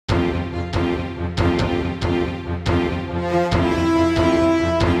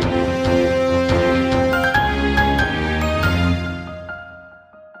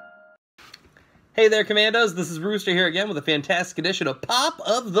Hey there, Commandos. This is Rooster here again with a fantastic edition of Pop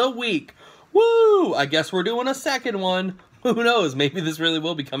of the Week. Woo! I guess we're doing a second one. Who knows? Maybe this really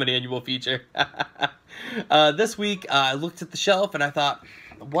will become an annual feature. This week, I looked at the shelf and I thought,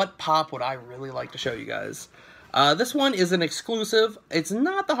 what pop would I really like to show you guys? This one is an exclusive. It's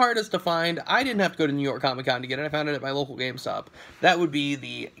not the hardest to find. I didn't have to go to New York Comic Con to get it. I found it at my local GameStop. That would be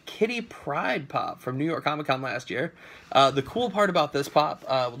the Kitty Pryde pop from New York Comic Con last year. The cool part about this pop,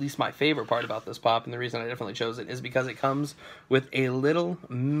 at least my favorite part about this pop, and the reason I definitely chose it, is because it comes with a little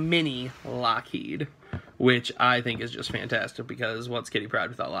mini Lockheed, which I think is just fantastic, because what's Kitty Pryde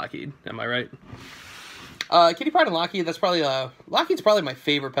without Lockheed? Am I right? Kitty Pryde and Lockheed, that's probably, Lockheed's probably my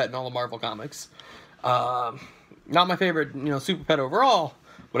favorite pet in all of Marvel Comics. Not my favorite, super pet overall,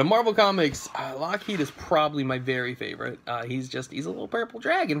 but in Marvel Comics, Lockheed is probably my very favorite. He's a little purple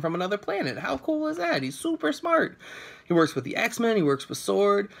dragon from another planet. How cool is that? He's super smart. He works with the X-Men, he works with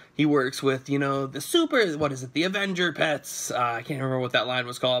Sword, he works with, the Avenger pets. I can't remember what that line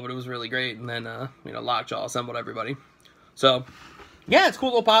was called, but it was really great. And then, Lockjaw assembled everybody. So, yeah, it's a cool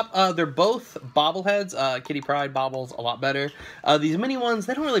little pop. They're both bobbleheads. Kitty Pryde bobbles a lot better. These mini ones,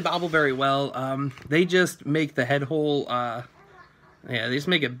 they don't really bobble very well. They just make the head hole, they just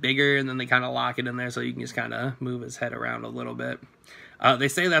make it bigger, and then they kind of lock it in there so you can just kind of move his head around a little bit. They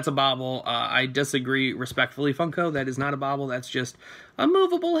say that's a bobble. I disagree respectfully, Funko. That is not a bobble. That's just a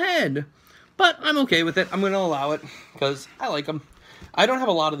movable head. But I'm okay with it. I'm going to allow it because I like them. I don't have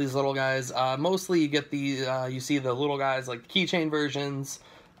a lot of these little guys. Mostly you get the, you see the little guys like the keychain versions.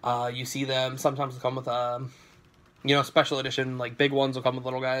 You see them, sometimes they come with, special edition, like big ones will come with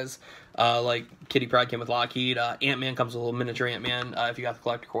little guys. Like Kitty Pryde came with Lockheed. Ant-Man comes with a little miniature Ant-Man if you got the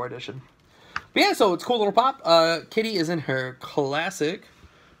Collector Core edition. But yeah, so it's a cool little pop. Kitty is in her classic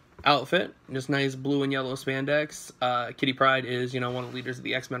outfit, just nice blue and yellow spandex. Kitty Pryde is, one of the leaders of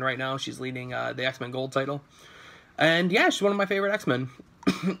the X-Men right now. She's leading the X-Men Gold title. And yeah, she's one of my favorite X-Men.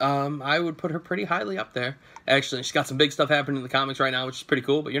 I would put her pretty highly up there. Actually, she's got some big stuff happening in the comics right now, which is pretty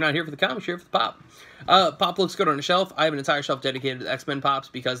cool, but you're not here for the comics, you're here for the pop. Pop looks good on the shelf. I have an entire shelf dedicated to the X-Men pops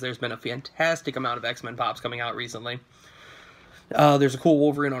because there's been a fantastic amount of X-Men pops coming out recently. There's a cool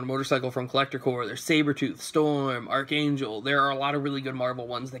Wolverine on a motorcycle from Collector Core. There's Sabretooth, Storm, Archangel. There are a lot of really good Marvel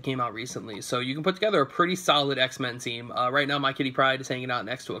ones that came out recently. So you can put together a pretty solid X-Men team. Right now, my Kitty Pryde is hanging out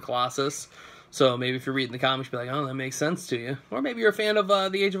next to a Colossus. So maybe if you're reading the comics, you'll be like, oh, that makes sense to you. Or maybe you're a fan of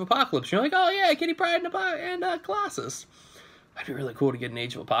the Age of Apocalypse. You're like, oh, yeah, Kitty Pryde and Colossus. That'd be really cool to get an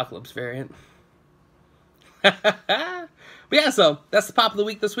Age of Apocalypse variant. But yeah, so that's the pop of the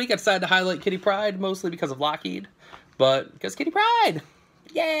week this week. I decided to highlight Kitty Pryde, mostly because of Lockheed. But because Kitty Pryde,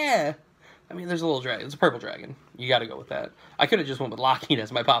 yeah. I mean, there's a little dragon. It's a purple dragon. You got to go with that. I could have just went with Lockheed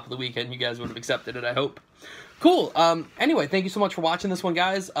as my pop of the week, and you guys would have accepted it, I hope. Cool. Anyway, thank you so much for watching this one,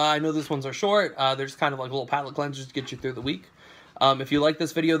 guys. I know these ones are short. They're just kind of like little palate cleansers to get you through the week. If you like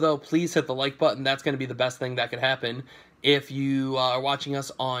this video, though, please hit the like button. That's going to be the best thing that could happen. If you are watching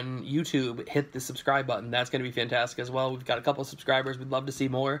us on YouTube, hit the subscribe button. That's going to be fantastic as well. We've got a couple of subscribers. We'd love to see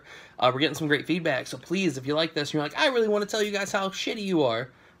more. We're getting some great feedback. So please, if you like this and you're like, I really want to tell you guys how shitty you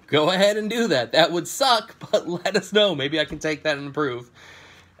are, go ahead and do that. That would suck, but let us know. Maybe I can take that and improve.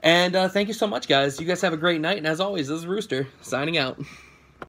 And thank you so much, guys. You guys have a great night. And as always, this is Rooster, signing out.